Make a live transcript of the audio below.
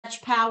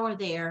power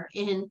there.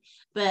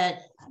 But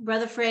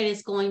Brother Fred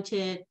is going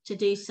to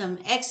do some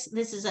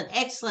this is an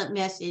excellent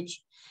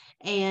message.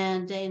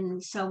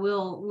 And so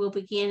we'll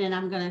begin, and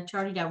I'm going to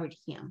turn it over to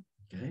him.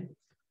 Okay.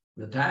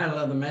 The title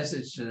of the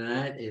message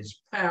tonight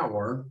is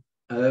Power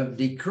of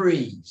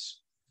Decrees.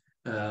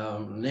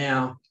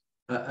 Now,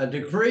 a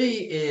decree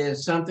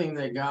is something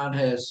that God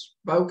has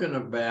spoken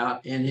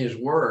about in his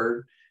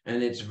word,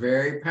 and it's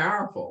very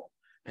powerful.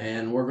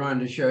 And we're going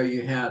to show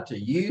you how to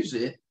use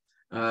it.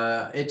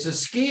 It's a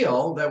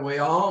skill that we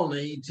all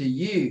need to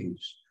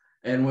use,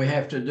 and we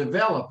have to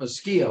develop a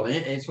skill.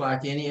 It's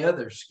like any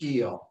other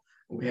skill.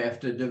 We have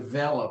to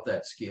develop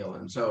that skill.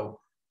 And so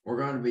we're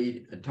going to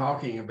be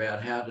talking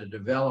about how to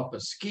develop a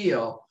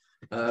skill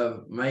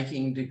of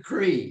making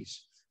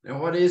decrees. Now,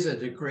 what is a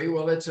decree?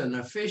 Well, it's an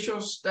official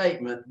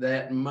statement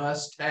that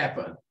must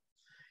happen.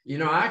 You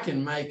know, I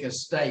can make a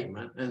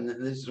statement, and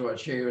this is what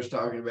Sherry was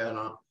talking about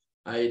on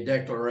a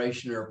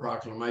declaration or a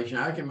proclamation.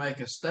 I can make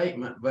a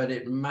statement, but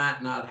it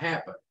might not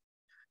happen.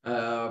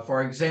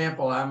 For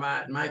example, I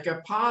might make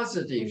a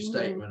positive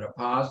statement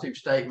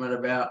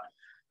about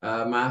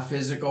my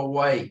physical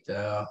weight.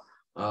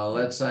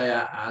 Let's say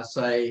I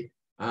say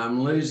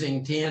I'm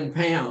losing 10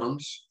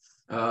 pounds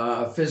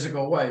of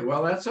physical weight.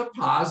 Well, that's a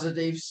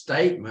positive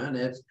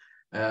statement.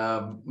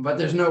 But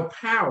there's no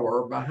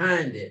power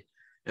behind it.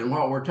 And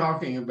what we're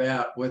talking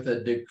about with a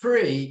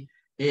decree,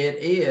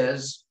 it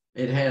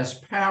has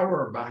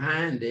power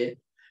behind it,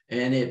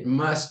 and it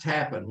must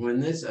happen.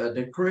 When a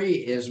decree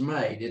is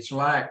made, it's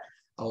like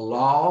a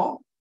law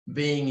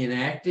being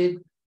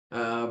enacted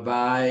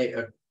by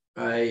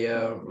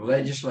a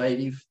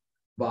legislative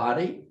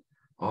body,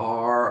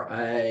 or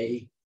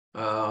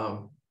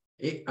an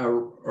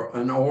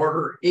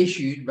order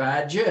issued by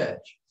a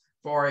judge.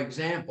 For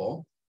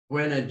example,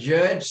 when a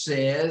judge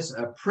says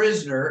a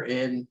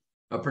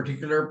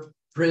particular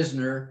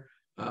prisoner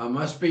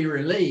must be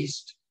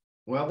released,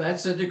 well,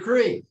 that's a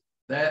decree.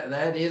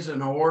 That is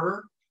an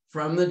order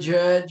from the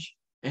judge,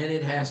 and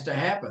it has to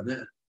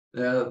happen.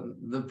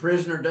 The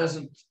prisoner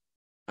doesn't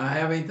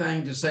have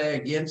anything to say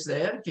against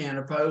that, can't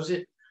oppose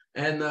it.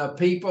 And the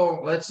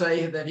people, let's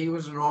say that he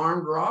was an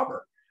armed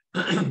robber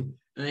and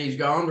he's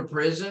gone to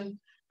prison.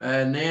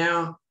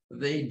 Now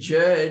the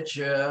judge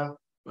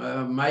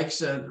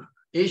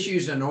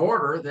issues an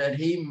order that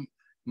he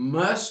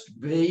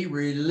must be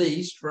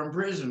released from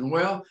prison.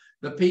 Well,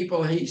 the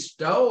people he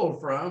stole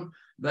from,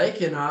 they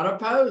cannot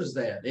oppose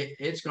that.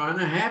 It's going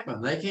to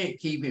happen. They can't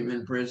keep him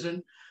in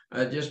prison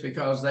just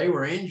because they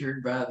were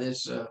injured by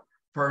this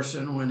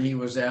person when he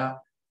was out.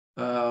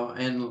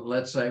 And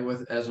let's say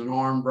as an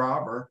armed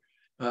robber,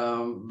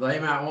 they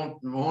might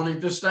want him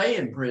to stay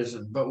in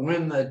prison. But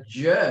when the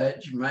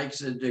judge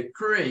makes a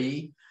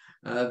decree,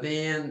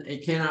 then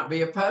it cannot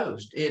be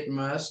opposed. It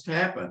must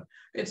happen.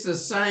 It's the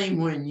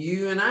same when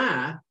you and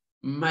I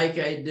make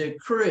a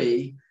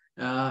decree.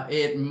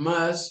 It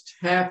must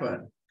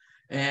happen.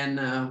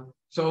 And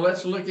so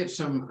let's look at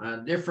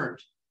some different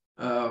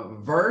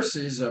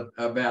verses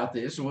about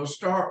this. We'll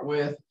start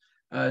with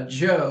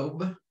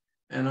Job.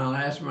 And I'll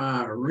ask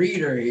my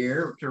reader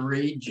here to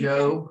read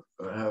Job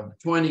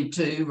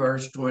 22,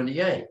 verse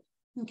 28.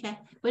 Okay.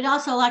 We'd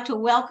also like to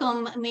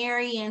welcome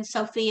Mary and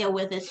Sophia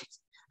with us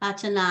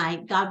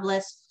tonight. God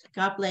bless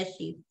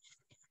you.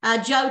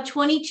 Job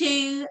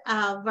 22,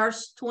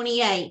 verse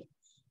 28.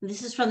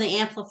 This is from the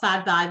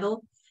Amplified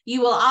Bible. You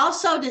will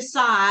also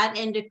decide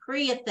and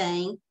decree a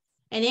thing,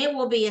 and it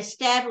will be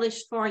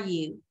established for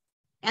you.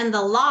 And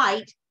the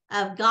light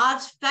of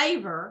God's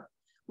favor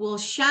will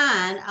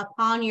shine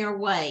upon your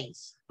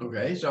ways.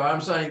 Okay, so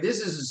I'm saying this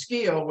is a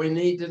skill we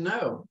need to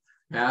know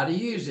how to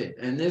use it.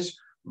 And this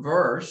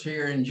verse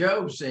here in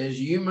Job says,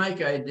 you make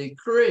a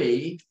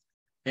decree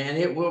and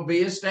it will be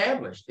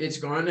established. It's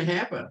going to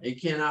happen. It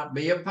cannot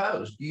be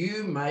opposed.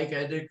 You make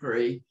a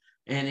decree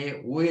and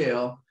it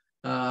will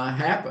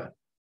happen.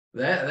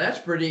 That's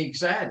pretty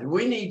exciting.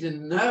 We need to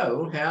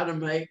know how to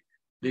make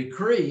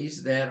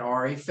decrees that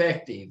are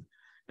effective.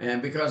 And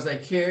because they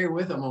carry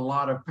with them a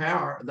lot of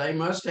power, they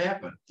must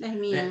happen.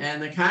 Amen. And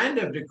the kind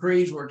of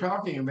decrees we're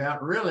talking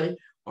about really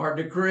are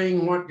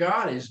decreeing what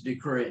God is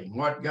decreeing,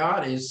 what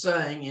God is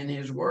saying in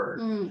his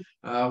word.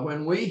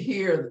 When we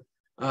hear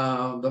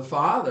the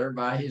Father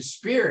by his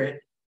Spirit,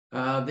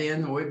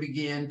 then we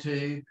begin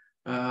to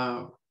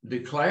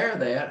declare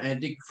that and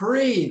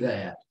decree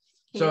that.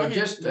 So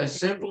just a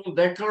simple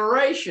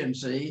declaration,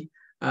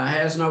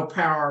 has no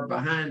power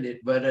behind it,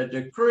 but a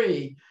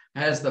decree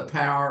has the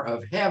power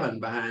of heaven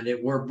behind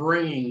it. We're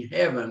bringing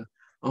heaven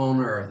on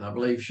earth. I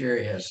believe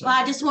Sherry has something.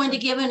 Well, I just wanted to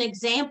give an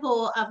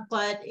example of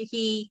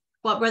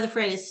what Brother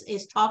Fred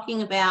is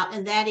talking about,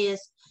 and that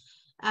is,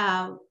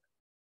 I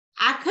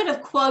could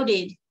have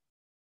quoted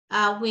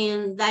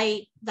when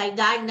they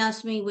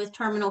diagnosed me with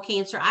terminal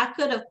cancer. I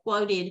could have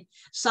quoted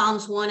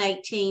Psalms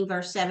 118,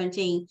 verse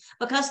 17,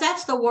 because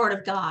that's the word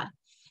of God.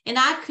 And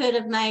I could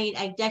have made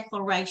a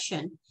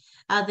declaration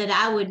that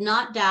I would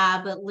not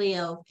die but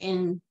live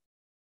and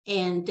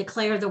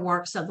declare the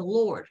works of the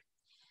Lord.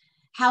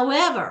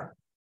 However,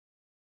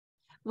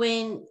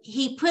 when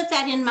he put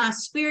that in my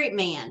spirit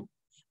man,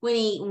 when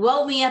he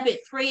woke me up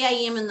at 3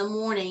 a.m. in the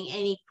morning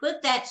and he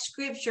put that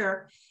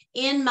scripture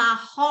in my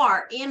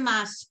heart, in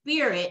my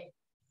spirit.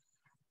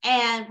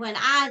 And when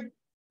I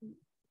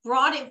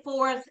brought it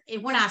forth,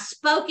 and when I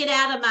spoke it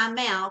out of my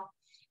mouth,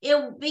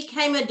 it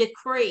became a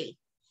decree.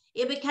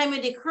 It became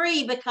a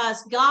decree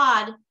because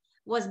God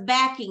was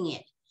backing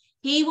it.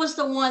 He was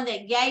the one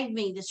that gave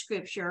me the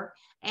scripture.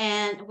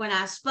 And when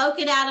I spoke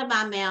it out of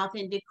my mouth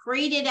and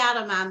decreed it out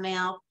of my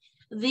mouth,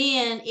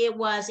 then it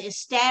was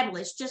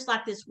established, just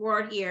like this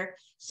word here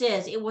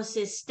says, it was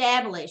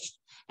established,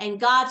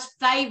 and God's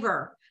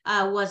favor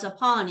was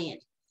upon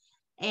it.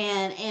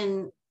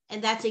 And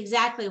that's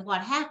exactly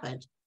what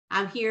happened.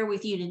 I'm here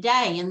with you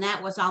today, and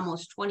that was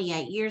almost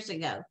 28 years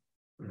ago.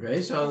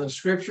 Okay, so the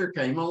scripture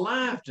came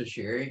alive to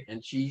Sherry,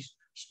 and she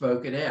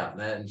spoke it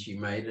out, and she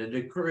made a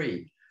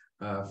decree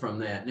from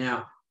that.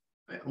 Now,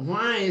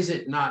 why is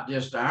it not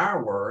just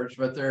our words,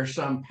 but there's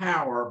some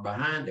power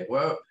behind it?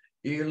 Well,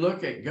 you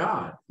look at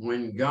God.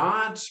 When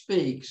God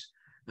speaks,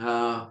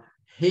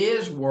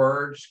 his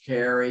words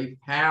carry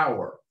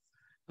power.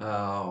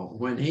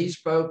 When he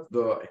spoke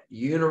the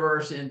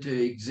universe into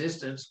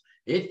existence,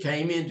 it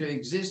came into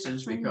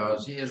existence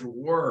because his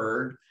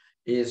word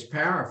is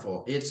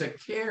powerful. It's a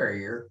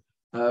carrier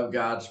of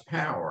God's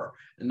power.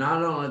 And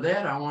not only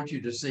that, I want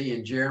you to see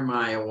in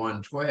Jeremiah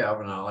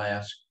 1:12, and I'll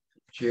ask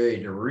Sherry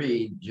to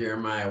read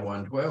Jeremiah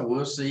 1:12.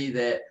 We'll see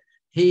that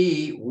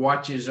he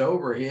watches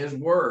over his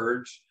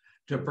words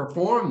to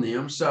perform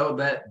them so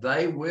that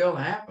they will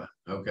happen.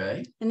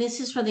 Okay. And this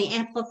is from the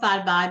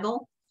Amplified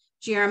Bible,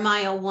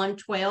 Jeremiah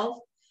 1:12.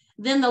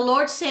 Then the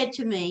Lord said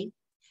to me,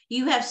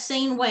 you have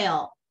seen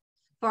well,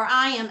 for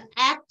I am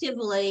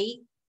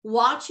actively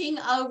watching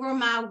over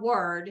my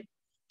word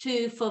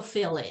to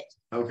fulfill it.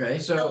 Okay,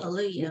 so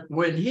hallelujah.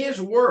 When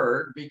his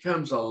word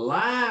becomes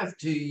alive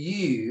to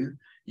you,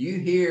 you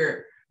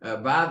hear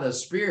by the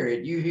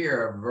Spirit, you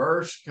hear a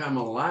verse come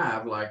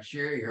alive, like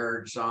Sherry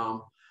heard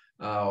Psalm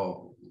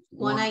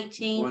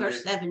 118,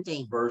 verse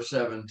 17. Verse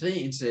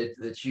 17 said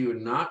that you are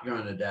not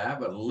going to die,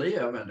 but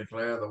live and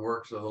declare the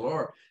works of the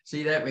Lord.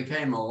 See, that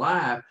became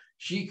alive.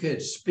 She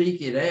could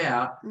speak it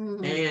out,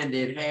 and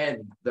it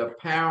had the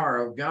power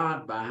of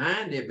God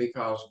behind it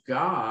because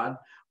God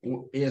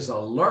is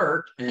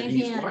alert and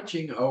he's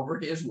watching over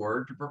his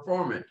word to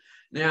perform it.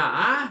 Now,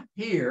 I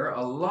hear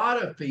a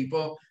lot of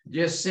people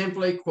just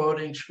simply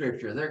quoting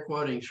scripture. They're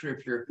quoting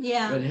scripture,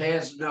 but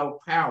has no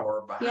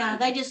power behind it. Yeah,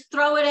 they just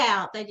throw it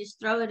out. They just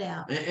throw it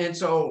out. And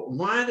so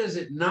why does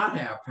it not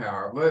have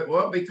power?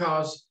 Well,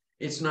 because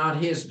it's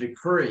not his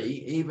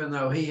decree. Even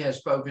though he has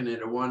spoken it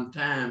at one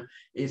time,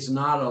 it's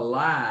not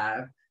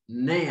alive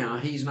now.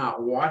 He's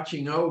not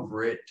watching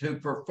over it to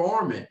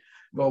perform it.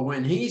 But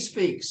when he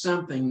speaks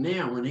something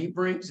now, when he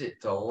brings it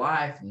to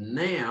life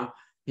now,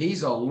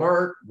 he's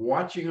alert,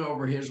 watching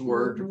over his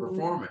word to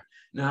perform it.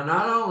 Now,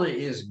 not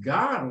only is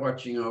God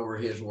watching over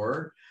his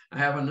word, I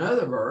have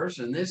another verse,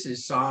 and this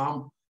is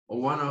Psalm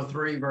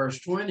 103, verse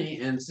 20,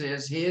 and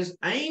says his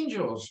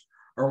angels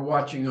are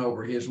watching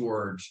over his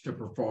words to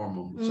perform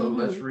them. So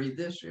let's read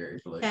this here,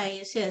 please. Okay,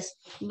 it says,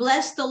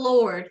 bless the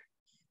Lord,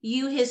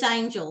 you his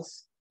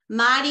angels,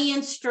 mighty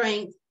in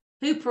strength,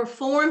 who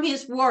perform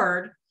his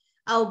word,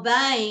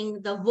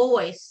 obeying the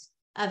voice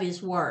of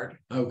his word.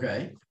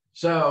 Okay,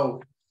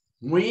 so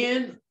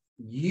when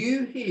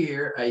you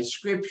hear a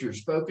scripture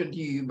spoken to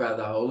you by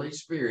the Holy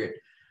Spirit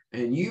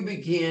and you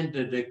begin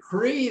to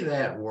decree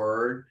that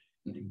word,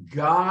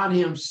 God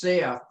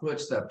himself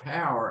puts the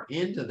power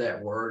into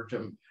that word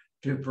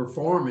to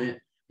perform it.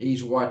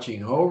 He's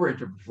watching over it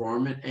to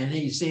perform it, and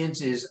he sends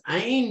his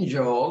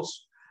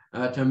angels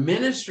to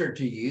minister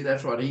to you.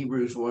 That's what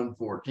Hebrews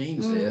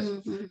 1:14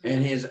 says.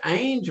 And his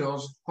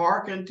angels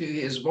hearken to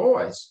his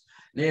voice.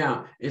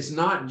 Now, it's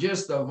not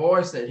just the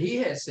voice that he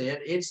has said,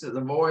 it's the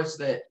voice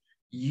that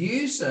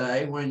you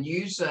say when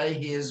you say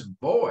his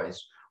voice.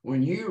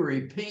 When you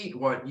repeat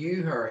what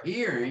you are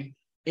hearing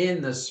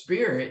in the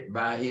Spirit,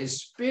 by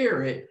his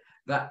Spirit,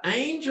 the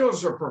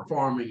angels are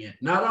performing it.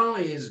 Not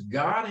only is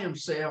God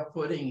himself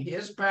putting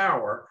his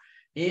power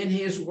in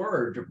his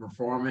word to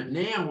perform it,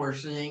 now we're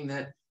seeing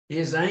that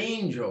his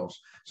angels.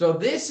 So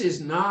this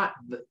is not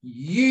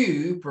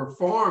you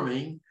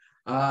performing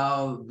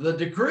the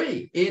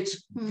decree.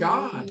 It's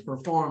God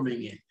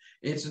performing it.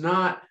 It's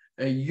not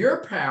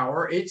your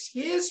power, it's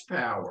his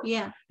power.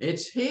 Yeah.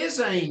 It's his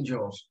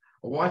angels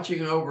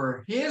watching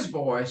over his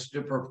voice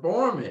to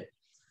perform it.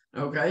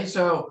 Okay,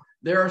 so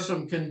there are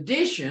some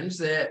conditions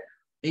that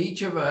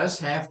each of us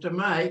have to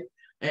make,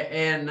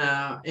 and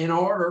in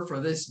order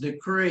for this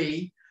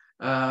decree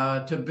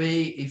to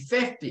be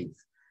effective.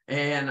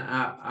 And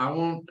I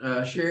want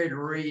Sherry to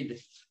read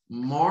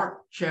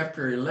Mark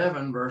chapter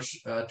 11, verse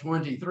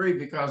 23,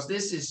 because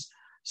this is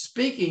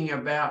speaking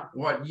about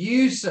what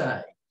you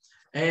say.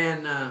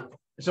 And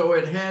so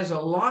it has a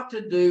lot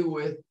to do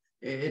with,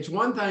 it's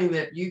one thing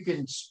that you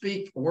can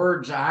speak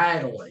words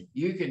idly.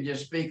 You can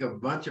just speak a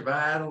bunch of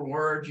idle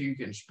words. You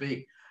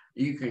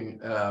can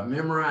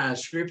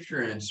memorize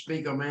scripture and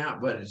speak them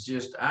out, but it's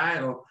just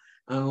idle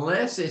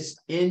unless it's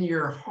in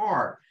your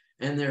heart.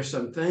 and there's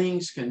some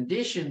things,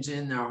 conditions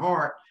in their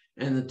heart.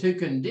 And the two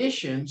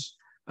conditions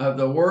of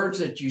the words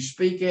that you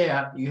speak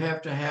out, you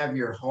have to have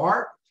your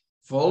heart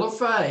full of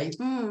faith,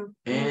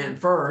 and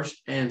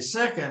first, and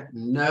second,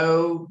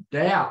 no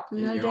doubt in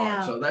your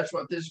heart. So that's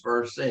what this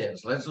verse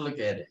says. Let's look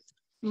at it.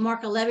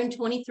 Mark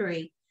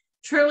 11:23.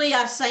 Truly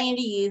I say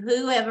unto you,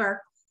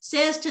 whoever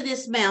says to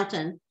this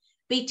mountain,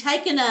 be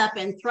taken up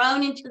and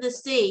thrown into the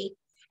sea,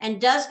 and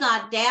does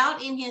not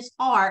doubt in his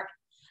heart,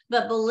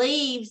 but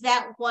believes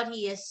that what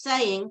he is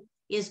saying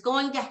is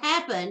going to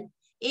happen,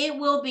 it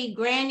will be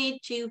granted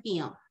to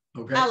him.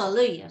 Okay.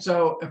 Hallelujah.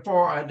 So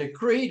for a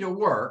decree to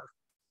work,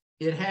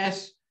 it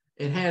has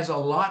a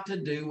lot to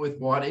do with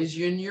what is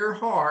in your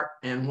heart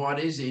and what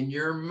is in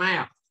your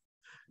mouth.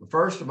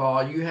 First of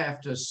all, you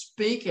have to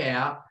speak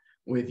out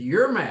with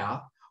your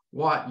mouth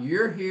what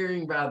you're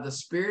hearing by the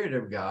Spirit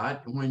of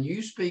God. When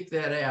you speak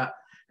that out,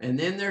 and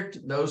then there are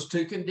those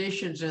two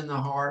conditions in the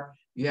heart,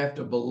 you have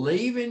to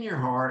believe in your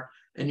heart,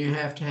 and you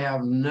have to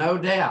have no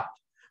doubt.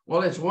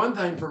 Well, it's one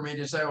thing for me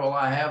to say, well,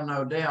 I have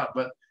no doubt,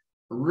 but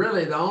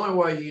really the only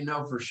way you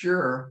know for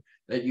sure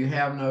that you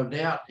have no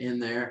doubt in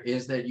there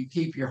is that you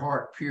keep your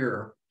heart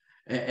pure,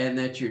 and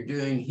that you're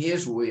doing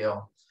His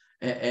will,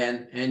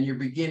 and you're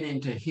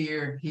beginning to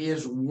hear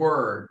His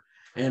word,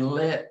 and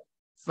let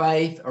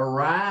faith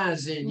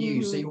arise in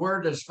you. See,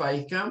 where does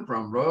faith come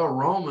from? Well,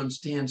 Romans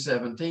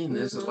 10:17.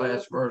 This is the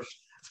last verse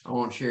I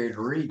want Sherry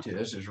to read to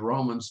us, is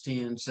Romans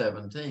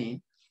 10:17.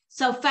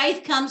 So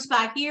faith comes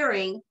by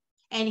hearing,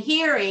 and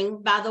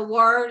hearing by the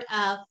word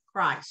of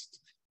Christ.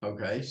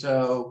 Okay,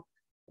 so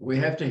we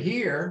have to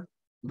hear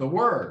the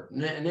word.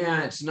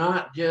 Now, it's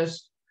not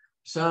just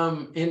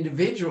some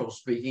individual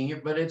speaking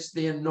it, but it's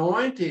the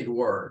anointed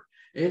word.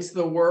 It's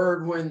the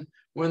word when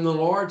the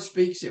Lord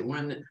speaks it,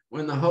 when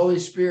the Holy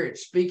Spirit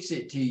speaks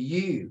it to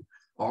you,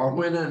 or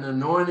when an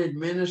anointed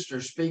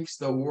minister speaks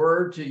the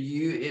word to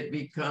you, it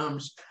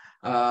becomes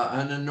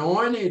an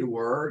anointed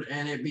word,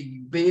 and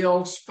it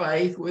builds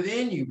faith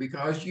within you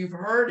because you've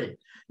heard it.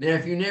 Now,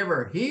 if you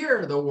never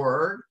hear the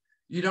word,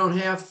 you don't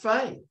have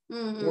faith.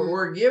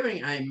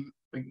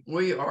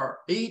 We are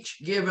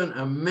each given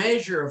a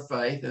measure of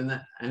faith,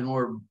 and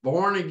we're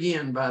born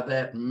again by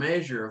that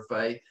measure of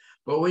faith.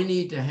 But we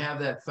need to have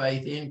that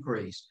faith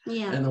increase.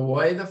 Yeah. And the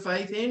way the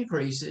faith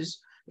increases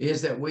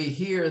is that we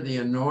hear the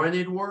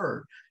anointed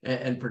word.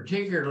 And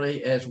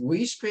particularly as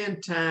we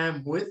spend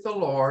time with the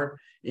Lord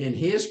in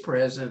His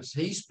presence,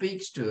 He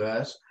speaks to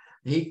us.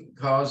 He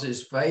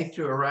causes faith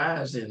to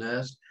arise in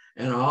us,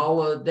 and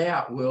all the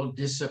doubt will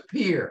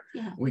disappear.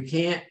 Yeah. We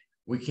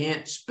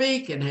can't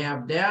speak and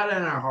have doubt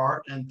in our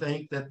heart and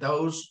think that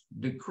those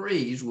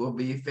decrees will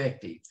be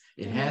effective.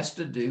 It has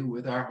to do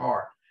with our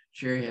heart.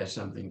 Sherry has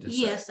something to say.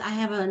 Yes, I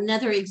have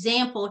another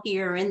example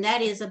here, and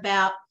that is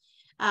about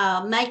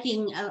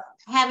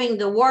having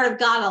the Word of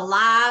God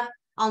alive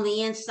on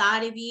the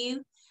inside of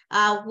you.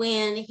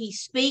 When He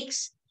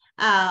speaks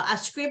a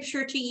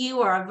scripture to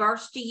you or a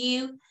verse to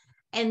you,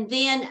 and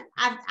then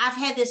I've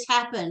had this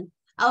happen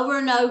over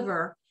and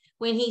over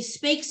when He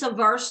speaks a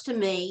verse to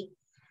me,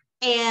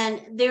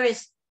 and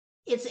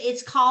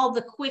it's called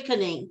the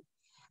quickening.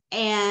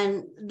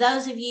 And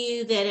those of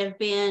you that have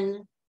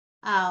been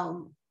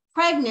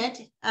pregnant,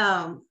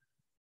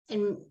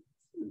 and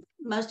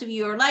most of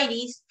you are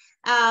ladies,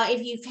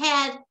 if you've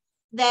had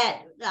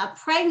that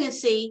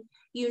pregnancy,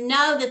 you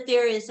know that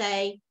there is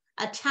a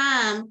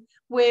time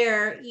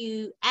where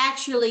you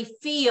actually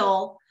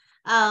feel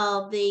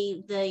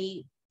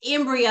the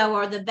embryo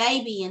or the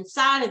baby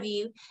inside of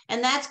you,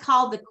 and that's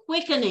called the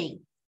quickening.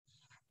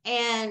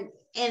 And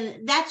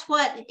that's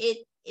what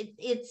it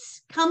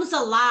comes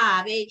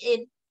alive.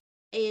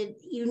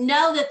 You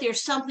know that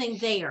there's something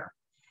there.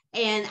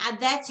 And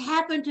that's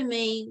happened to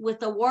me with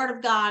the Word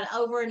of God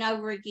over and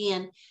over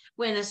again.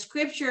 When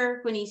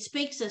He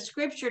speaks a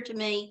scripture to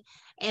me,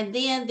 and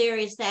then there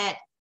is that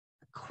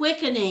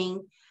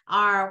quickening,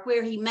 or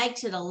where He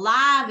makes it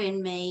alive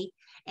in me.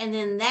 And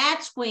then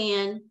that's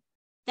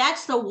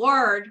the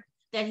word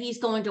that He's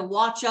going to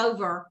watch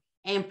over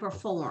and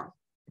perform.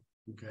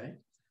 Okay.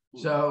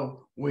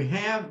 So we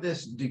have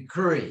this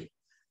decree,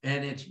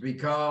 and it's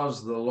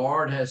because the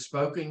Lord has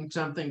spoken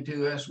something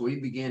to us. We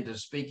begin to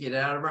speak it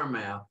out of our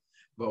mouth,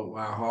 but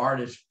our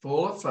heart is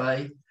full of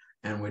faith,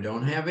 and we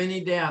don't have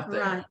any doubt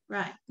there.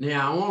 Right.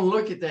 Now, I want to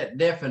look at that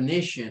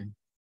definition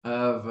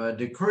of a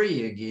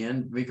decree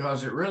again,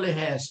 because it really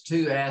has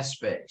two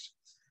aspects.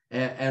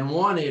 And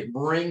one, it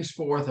brings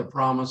forth a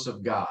promise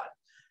of God.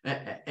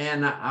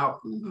 And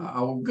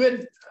a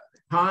good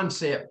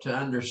concept to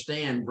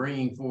understand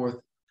bringing forth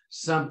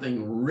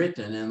something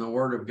written in the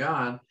Word of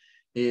God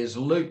is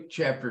Luke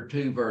chapter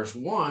 2, verse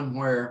 1,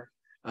 where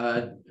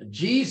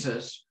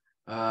Jesus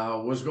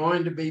was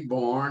going to be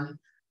born,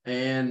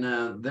 and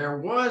there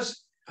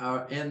was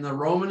in the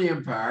Roman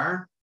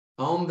Empire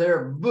on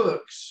their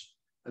books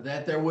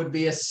that there would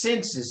be a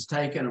census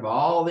taken of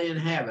all the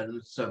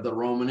inhabitants of the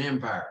Roman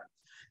Empire.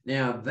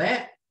 Now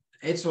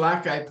it's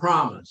like a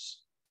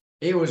promise.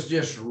 It was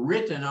just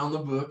written on the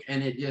book,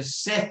 and it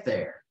just sat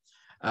there.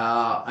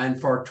 And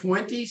for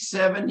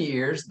 27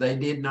 years, they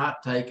did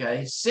not take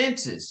a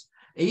census,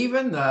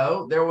 even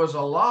though there was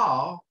a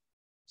law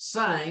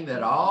saying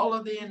that all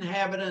of the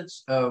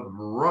inhabitants of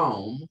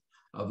Rome,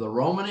 of the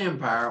Roman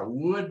Empire,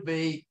 would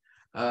be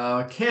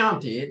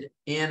counted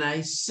in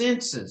a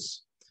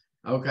census.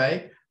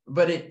 Okay,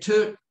 but it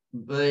took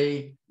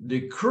the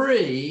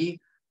decree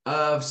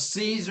of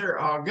Caesar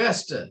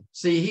Augusta.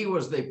 See, he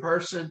was the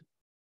person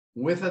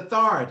with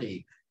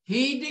authority.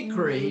 He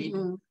decreed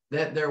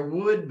that there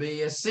would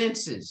be a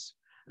census.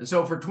 And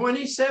so for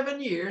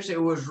 27 years,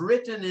 it was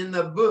written in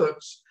the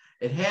books.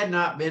 It had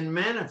not been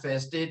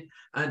manifested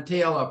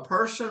until a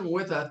person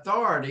with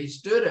authority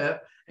stood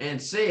up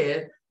and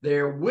said,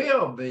 there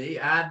will be,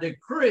 I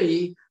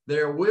decree,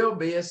 there will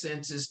be a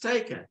census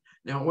taken.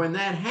 Now, when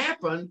that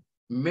happened,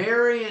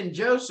 Mary and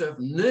Joseph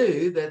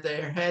knew that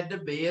there had to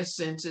be a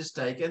census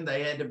taken.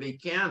 They had to be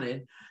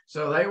counted.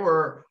 So they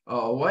were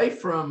away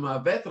from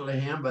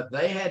Bethlehem, but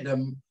they had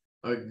to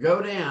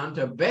go down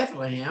to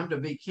Bethlehem to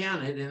be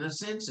counted in a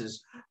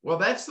census. Well,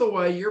 that's the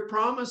way your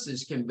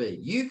promises can be.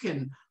 You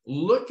can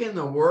look in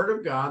the Word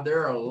of God.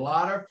 There are a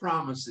lot of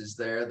promises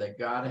there that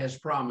God has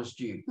promised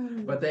you,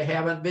 but they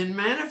haven't been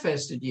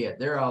manifested yet.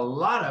 there are a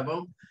lot of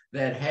them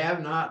that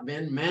have not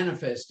been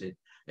manifested.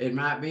 It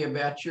might be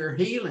about your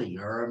healing,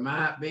 or it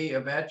might be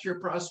about your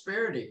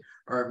prosperity,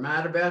 or it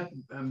might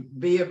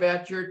be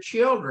about your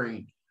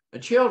children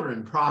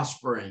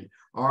prospering,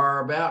 or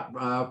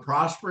about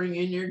prospering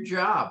in your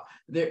job.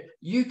 There,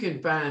 you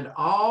can find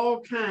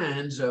all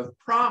kinds of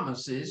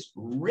promises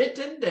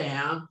written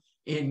down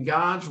in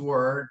God's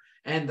Word,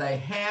 and they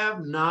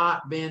have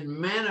not been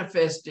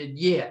manifested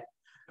yet.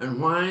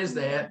 And why is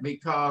that?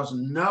 Because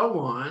no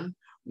one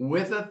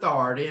with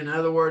authority, in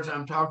other words,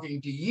 I'm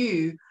talking to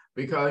you,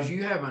 because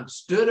you haven't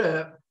stood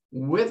up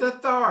with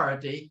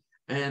authority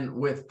and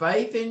with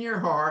faith in your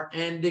heart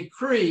and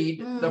decreed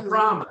the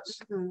promise.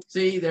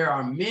 See, there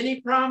are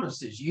many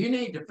promises. You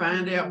need to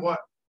find out what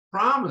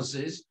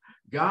promises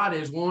God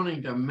is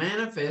wanting to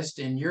manifest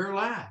in your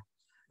life.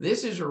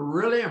 This is a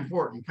really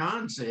important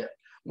concept.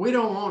 We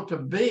don't want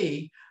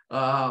to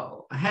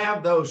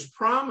have those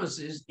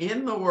promises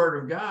in the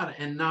Word of God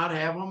and not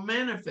have them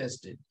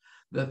manifested.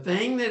 The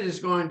thing that is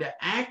going to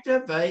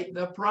activate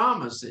the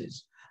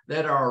promises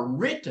that are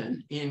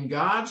written in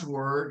God's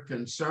Word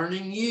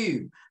concerning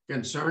you,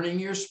 concerning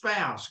your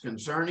spouse,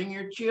 concerning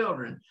your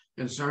children,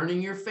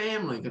 concerning your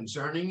family,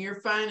 concerning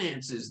your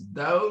finances,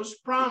 those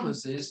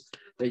promises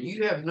that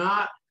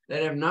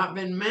have not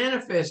been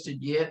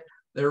manifested yet.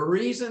 The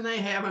reason they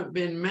haven't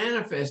been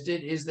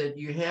manifested is that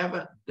you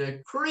haven't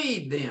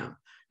decreed them.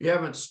 You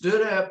haven't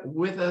stood up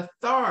with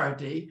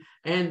authority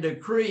and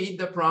decreed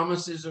the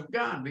promises of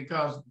God,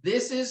 because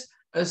this is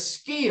a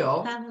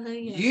skill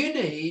you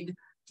need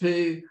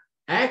to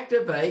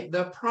activate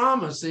the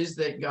promises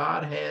that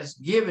God has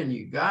given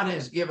you. God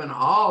has given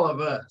all of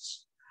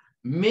us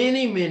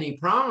many, many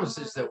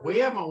promises that we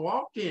haven't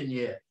walked in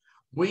yet.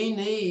 We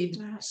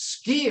need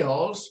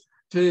skills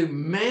to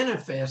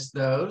manifest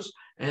those.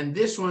 And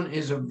this one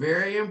is a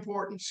very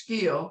important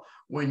skill.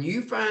 When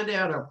you find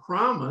out a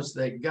promise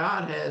that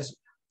God has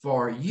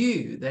for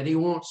you, that He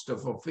wants to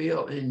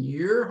fulfill in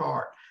your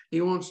heart,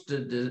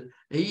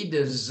 He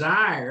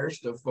desires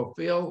to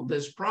fulfill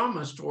this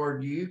promise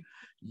toward you.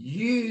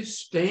 You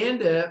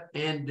stand up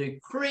and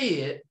decree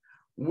it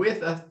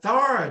with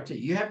authority.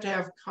 You have to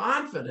have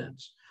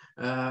confidence.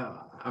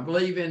 I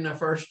believe in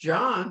 1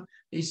 John,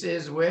 he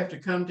says we have to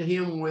come to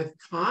Him with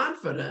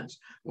confidence.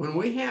 When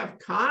we have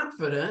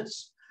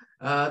confidence,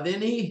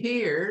 then He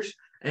hears,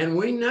 and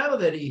we know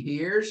that He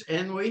hears,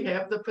 and we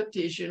have the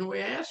petition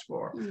we ask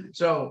for.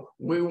 So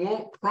we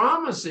want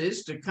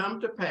promises to come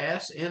to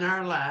pass in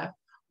our life.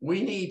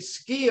 We need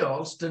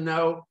skills to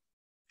know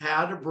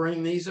how to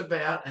bring these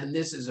about. And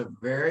this is a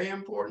very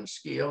important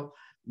skill.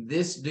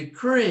 This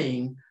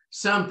decreeing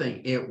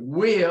something, it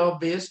will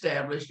be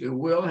established, it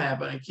will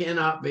happen, it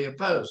cannot be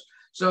opposed.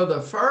 So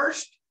the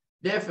first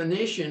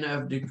definition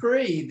of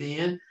decree,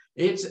 then,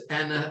 it's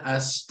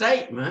a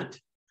statement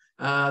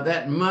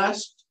that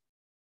must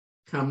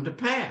come to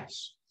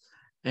pass.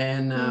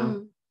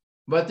 And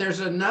but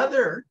there's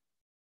another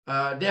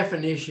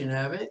definition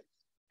of it,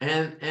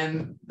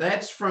 and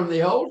that's from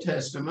the Old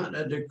Testament,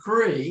 a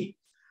decree.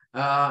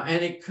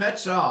 And it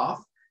cuts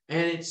off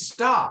and it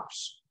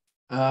stops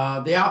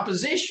the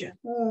opposition.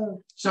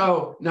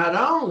 So not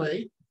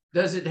only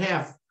does it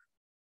have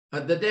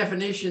the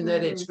definition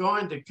that it's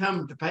going to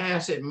come to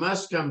pass, it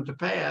must come to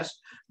pass,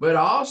 but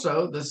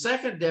also the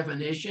second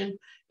definition,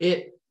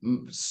 it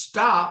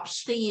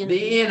stops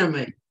the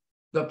enemy,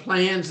 the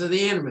plans of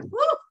the enemy.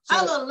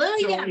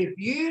 Hallelujah. So if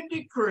you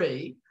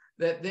decree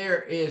that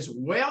there is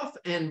wealth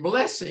and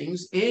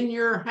blessings in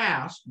your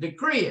house,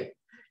 decree it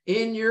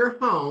in your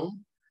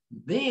home,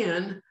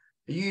 then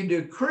you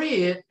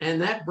decree it, and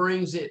that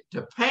brings it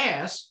to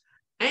pass,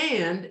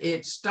 and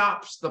it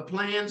stops the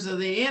plans of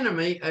the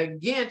enemy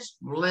against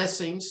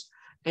blessings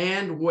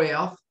and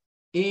wealth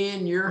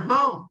in your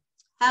home.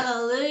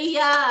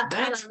 Hallelujah.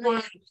 That's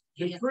why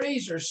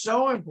decrees are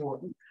so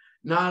important.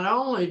 not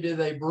only do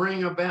they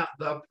bring about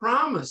the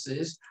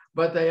promises,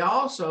 but they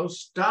also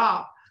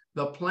stop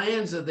the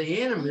plans of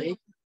the enemy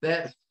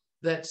that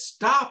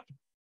stop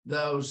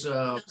those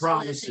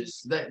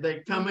promises,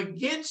 that come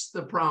against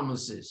the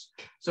promises.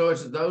 So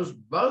it's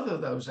both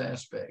of those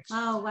aspects.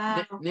 Oh,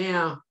 wow.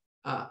 Now,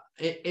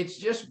 it's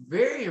just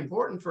very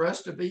important for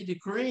us to be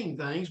decreeing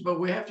things, but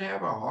we have to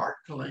have our heart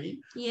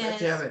clean. Yes. We have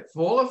to have it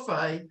full of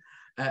faith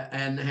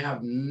and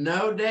have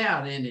no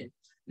doubt in it.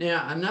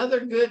 Now,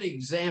 another good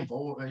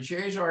example,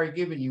 Sherry's already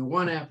given you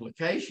one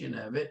application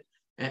of it,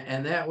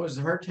 and that was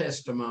her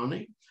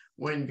testimony.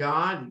 When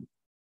God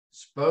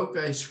spoke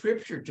a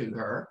scripture to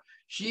her,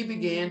 she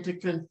began to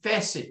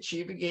confess it.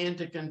 She began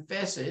to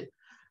confess it.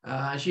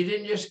 She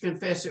didn't just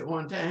confess it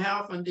one time.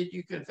 How often did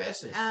you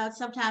confess it?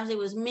 Sometimes it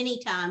was many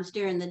times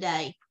during the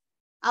day,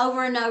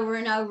 over and over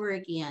and over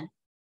again.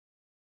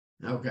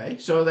 Okay,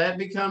 so that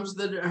becomes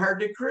her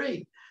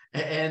decree,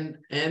 and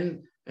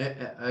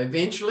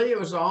eventually it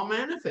was all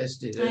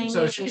manifested. And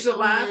so she's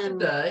alive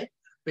today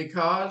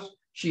because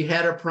she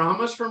had a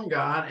promise from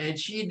God and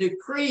she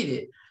decreed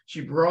it.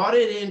 She brought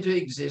it into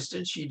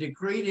existence. She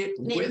decreed it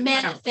with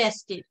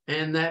manifested.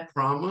 And that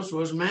promise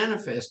was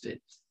manifested.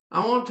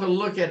 I want to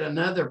look at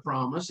another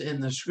promise in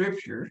the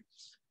scripture.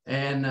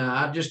 And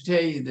I'll just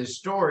tell you this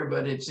story,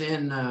 but it's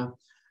in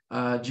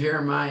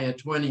Jeremiah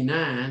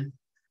 29.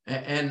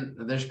 And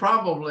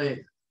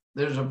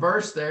there's a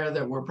verse there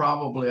that we're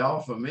probably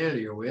all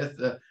familiar with,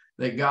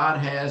 that God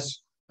has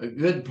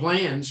good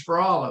plans for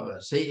all of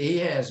us. He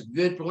has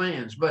good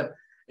plans. But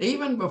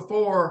even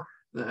before,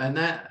 and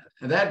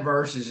that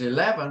verse is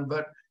 11,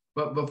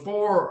 but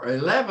before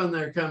 11,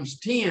 there comes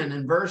 10,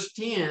 and verse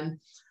 10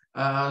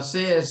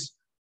 says,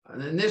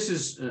 and this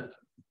is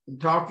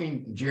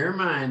talking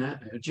Jeremiah,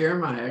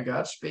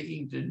 God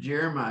speaking to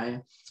Jeremiah,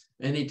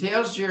 and he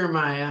tells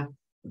Jeremiah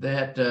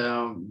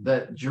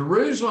that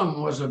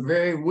Jerusalem was a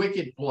very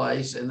wicked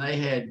place, and they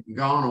had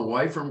gone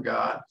away from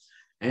God,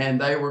 and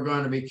they were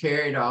going to be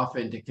carried off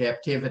into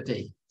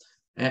captivity.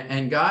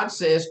 And God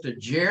says to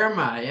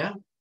Jeremiah,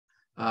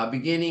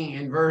 beginning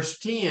in verse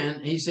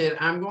 10, he said,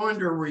 I'm going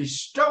to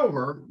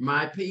restore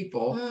my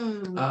people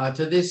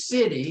to this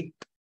city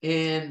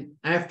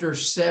after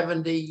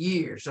 70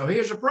 years. So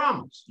here's a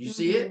promise. You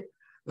see it?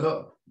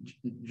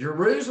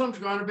 Jerusalem's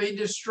going to be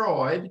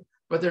destroyed,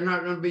 but they're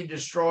not going to be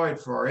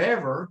destroyed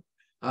forever.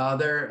 They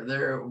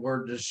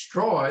were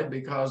destroyed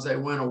because they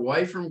went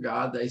away from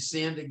God. They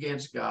sinned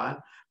against God.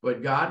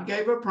 But God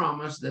gave a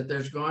promise that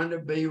there's going to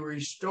be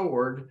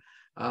restored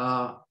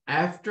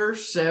after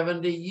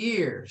 70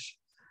 years.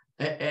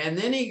 And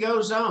then he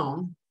goes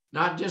on,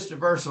 not just to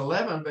verse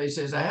 11, but he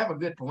says, I have a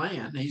good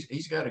plan.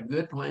 He's got a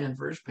good plan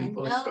for his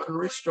people. He's going to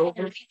restore.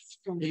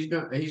 He's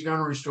going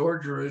to restore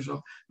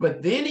Jerusalem.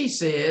 But then he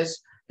says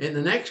in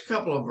the next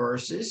couple of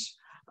verses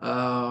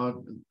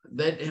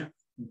that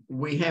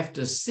we have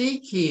to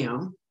seek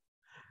him.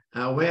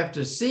 We have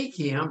to seek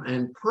him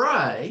and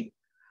pray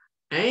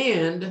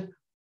and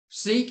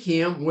seek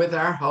him with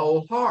our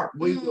whole heart.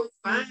 We will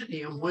find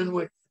him when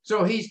we.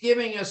 So he's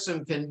giving us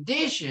some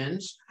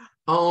conditions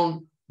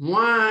on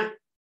why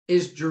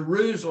is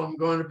Jerusalem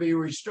going to be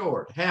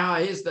restored? How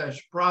is this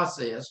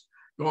process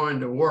going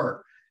to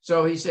work?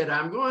 So he said,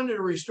 I'm going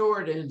to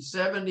restore it in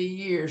 70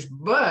 years,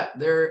 but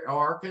there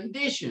are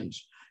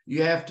conditions.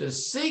 You have to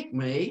seek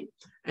me,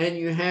 and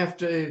you have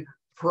to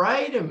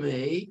pray to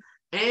me,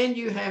 and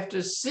you have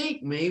to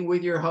seek me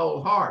with your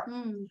whole heart.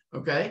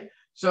 Okay?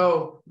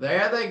 So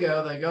there they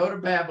go. They go to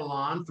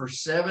Babylon for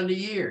 70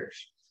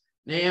 years.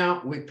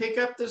 Now, we pick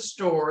up the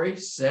story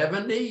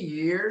 70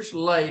 years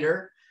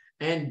later,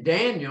 and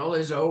Daniel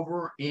is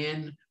over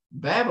in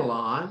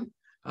Babylon,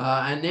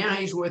 and now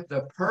he's with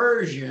the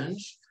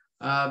Persians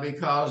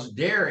because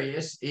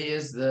Darius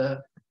is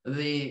the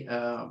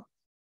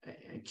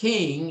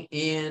king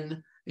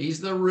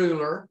he's the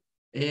ruler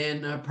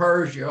in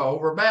Persia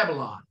over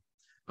Babylon.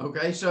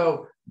 Okay,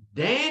 so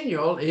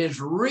Daniel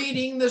is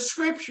reading the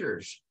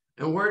scriptures.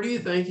 And where do you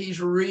think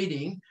he's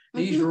reading?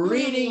 He's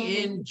reading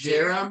in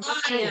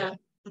Jeremiah.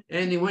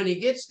 And when he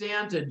gets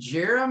down to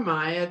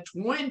Jeremiah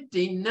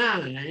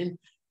 29,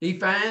 he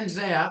finds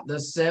out the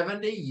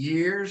 70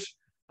 years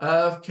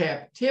of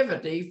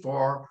captivity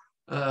for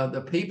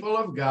the people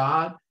of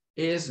God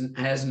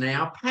has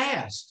now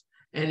passed.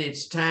 And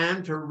it's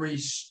time to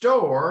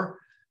restore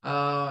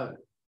the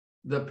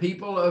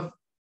people of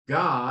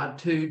God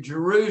to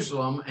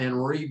Jerusalem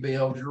and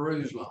rebuild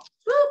Jerusalem.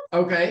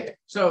 Okay,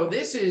 so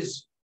this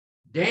is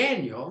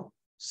Daniel.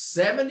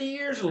 70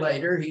 years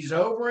later, he's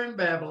over in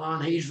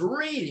Babylon. He's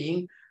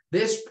reading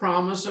this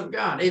promise of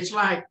God. It's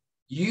like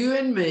you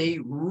and me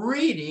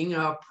reading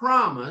a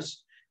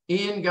promise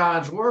in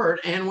God's word,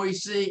 and we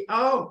see,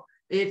 oh,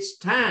 it's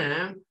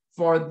time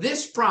for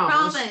this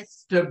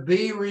promise to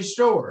be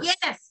restored.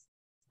 Yes.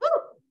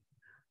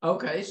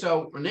 Okay,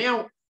 so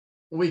now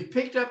we've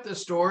picked up the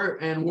story,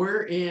 and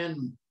we're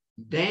in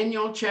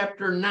Daniel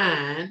chapter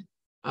 9,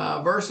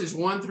 verses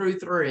 1 through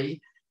 3,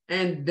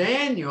 and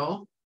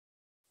Daniel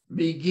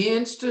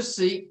begins to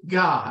seek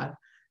God.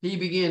 He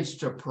begins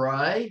to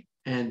pray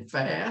and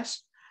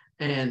fast,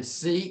 and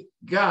seek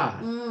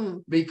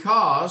God.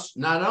 Because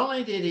not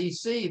only did he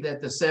see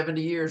that the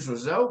 70 years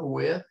was over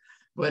with,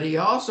 but he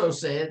also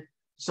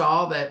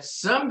saw that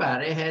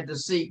somebody had to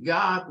seek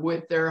God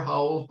with their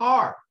whole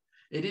heart.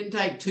 It didn't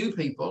take 2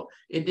 people.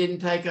 It didn't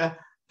take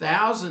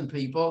 1,000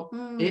 people.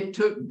 It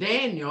took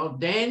Daniel.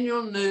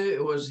 Daniel knew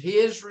it was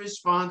his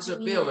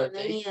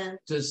responsibility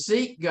to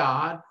seek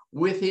God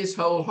with his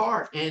whole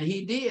heart, and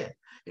he did.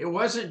 It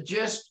wasn't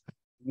just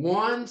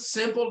one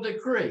simple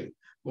decree.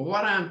 But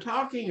what I'm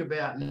talking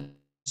about is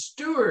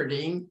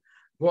stewarding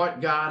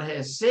what God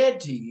has said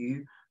to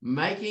you,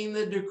 making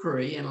the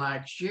decree. And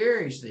like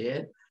Sherry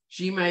said,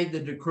 she made the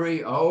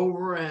decree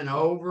over and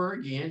over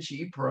again.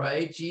 She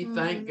prayed. She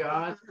thanked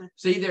God.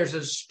 See, there's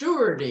a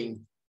stewarding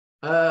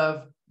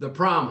of the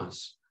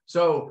promise.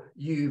 So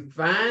you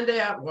find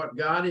out what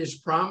God is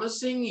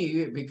promising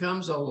you. It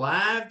becomes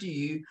alive to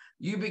you.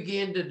 You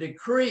begin to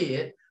decree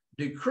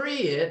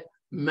it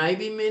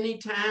maybe many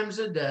times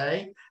a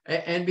day,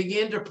 and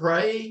begin to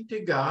pray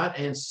to God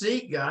and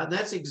seek God.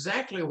 That's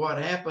exactly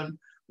what happened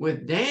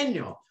with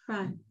Daniel.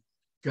 Right.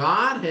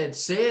 God had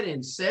said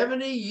in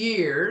 70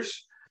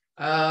 years,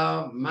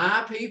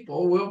 my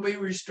people will be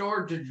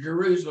restored to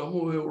Jerusalem.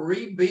 We will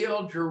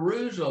rebuild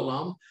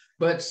Jerusalem,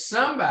 but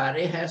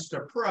somebody has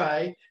to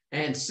pray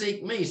and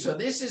seek me. So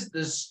this is the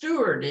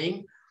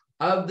stewarding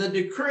of the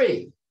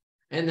decree.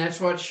 And that's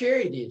what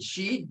Sherry did.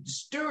 She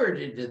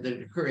stewarded the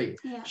decree.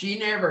 Yeah. She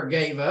never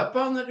gave up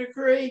on the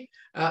decree,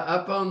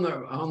 up on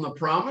the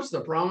promise.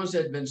 The promise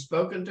had been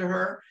spoken to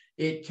her.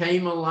 It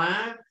came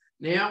alive.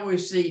 Now we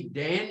see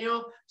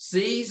Daniel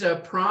sees a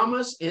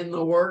promise in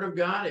the word of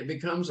God. It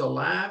becomes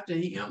alive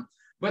to him.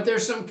 But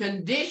there's some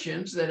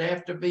conditions that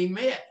have to be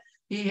met.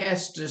 He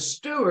has to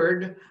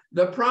steward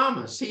the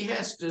promise. He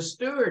has to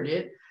steward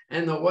it.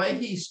 And the way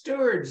he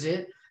stewards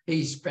it,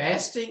 he's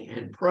fasting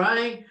and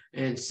praying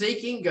and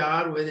seeking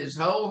God with his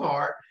whole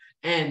heart.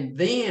 And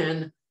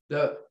then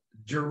the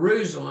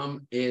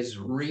Jerusalem is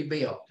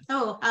rebuilt.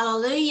 Oh,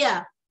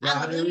 hallelujah.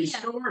 God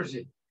restores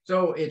it.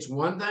 So it's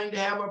one thing to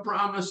have a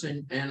promise,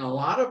 and a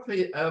lot of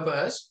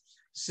us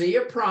see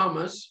a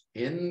promise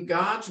in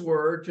God's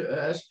word to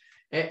us,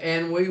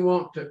 and we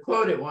want to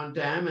quote it one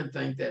time and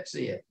think that's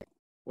it.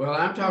 Well,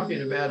 I'm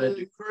talking about a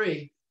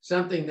decree,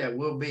 something that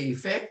will be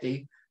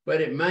effective, but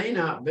it may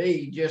not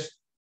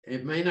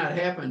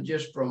happen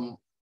just from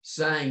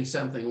saying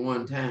something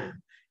one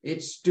time.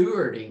 It's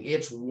stewarding,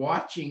 it's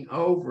watching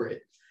over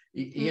it.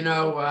 You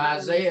know,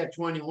 Isaiah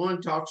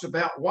 21 talks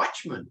about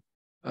watchmen.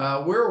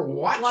 We're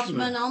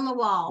watchmen on the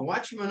wall.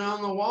 Watchmen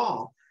on the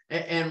wall.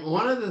 And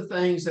one of the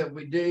things that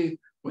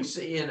we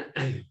see in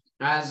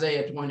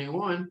Isaiah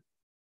 21,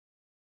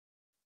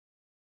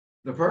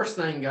 the first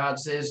thing God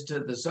says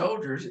to the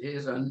soldiers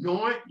is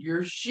anoint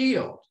your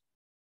shield.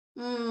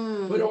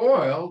 Put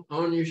oil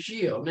on your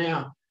shield.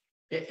 Now,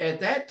 at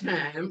that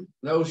time,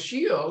 those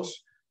shields,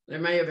 they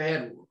may have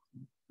had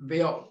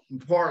built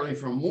partly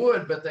from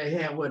wood, but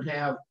they would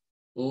have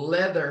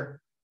leather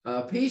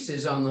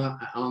pieces on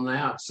the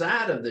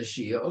outside of the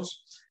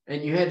shields,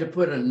 and you had to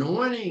put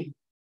anointing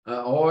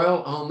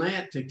oil on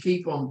that to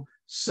keep them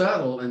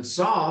subtle and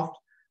soft,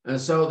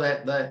 so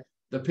that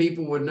the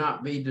people would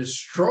not be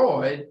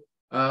destroyed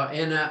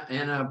in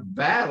a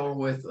battle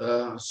with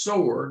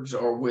swords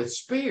or with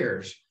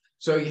spears.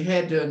 So you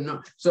had to.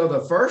 So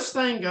the first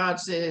thing God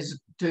says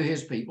to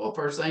his people,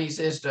 first thing he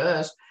says to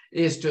us,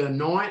 is to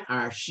anoint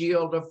our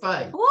shield of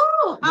faith.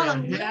 Woo, now, how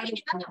do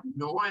we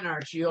anoint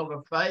our shield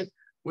of faith?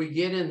 We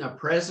get in the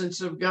presence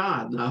of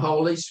God. The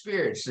Holy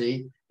Spirit,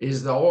 see,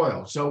 is the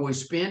oil. So we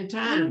spend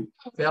time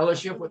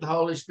fellowship with the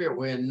Holy Spirit.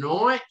 We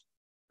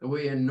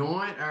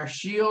anoint our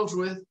shields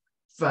with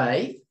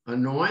faith,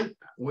 anoint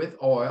with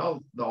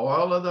oil, the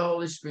oil of the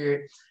Holy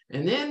Spirit.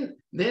 And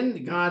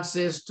then God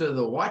says to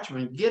the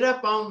watchman, get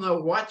up on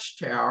the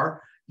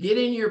watchtower, get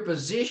in your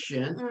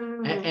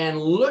position,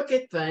 and look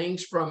at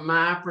things from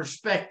my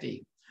perspective.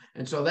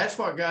 And so that's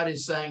what God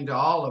is saying to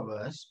all of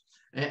us.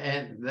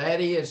 And that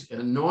is,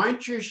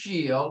 anoint your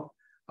shield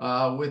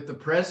with the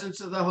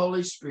presence of the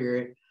Holy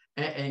Spirit,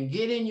 and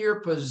get in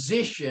your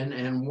position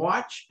and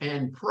watch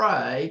and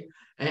pray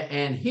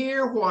and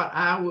hear what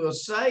I will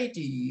say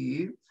to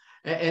you.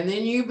 And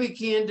then you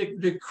begin to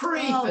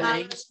decree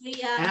things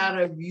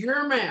out of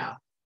your mouth.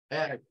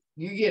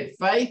 You get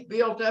faith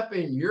built up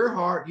in your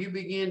heart. You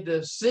begin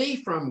to see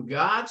from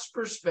God's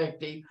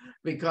perspective,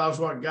 because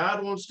what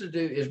God wants to do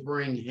is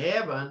bring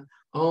heaven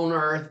on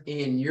earth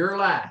in your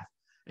life.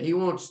 He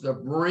wants to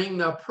bring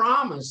the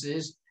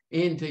promises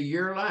into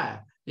your life.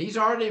 He's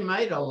already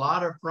made a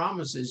lot of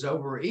promises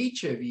over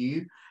each of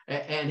you,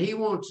 and he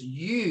wants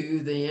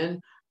you then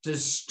to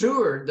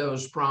steward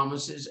those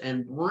promises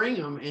and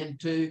bring them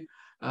into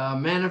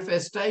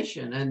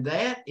manifestation. And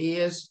that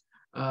is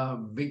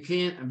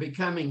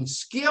becoming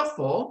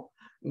skillful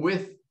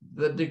with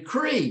the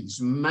decrees,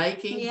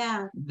 making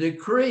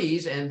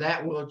decrees, and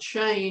that will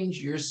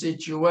change your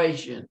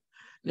situation.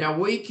 Now,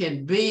 we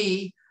can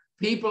be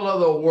people of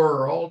the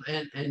world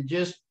and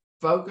just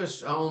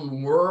focus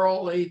on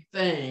worldly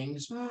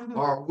things, Mhm.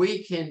 or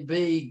we can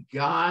be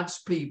God's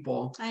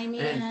people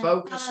Amen. and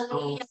focus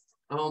Hallelujah.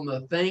 on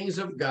the things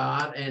of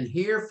God and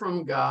hear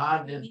from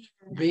God and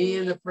Amen. be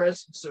in the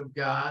presence of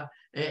God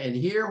and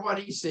hear what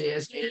he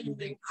says and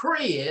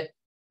decree it,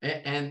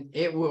 and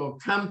it will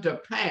come to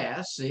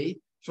pass. See,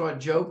 that's what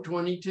Job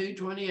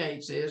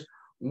 22:28 says.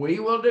 We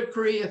will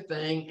decree a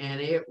thing and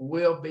it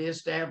will be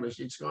established.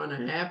 It's going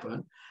to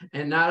happen.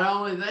 And not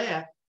only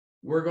that,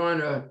 we're going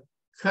to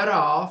cut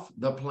off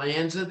the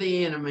plans of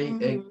the enemy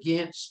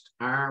against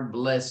our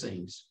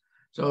blessings.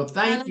 So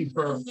thank you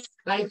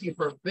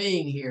for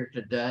being here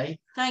today.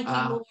 Thank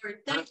you, Lord.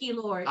 Thank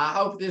you, Lord. I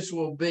hope this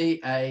will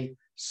be a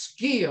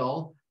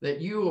skill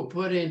that you will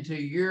put into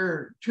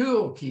your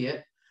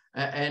toolkit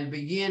and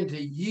begin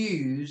to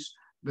use,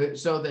 but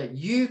so that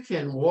you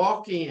can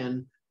walk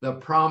in the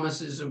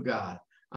promises of God.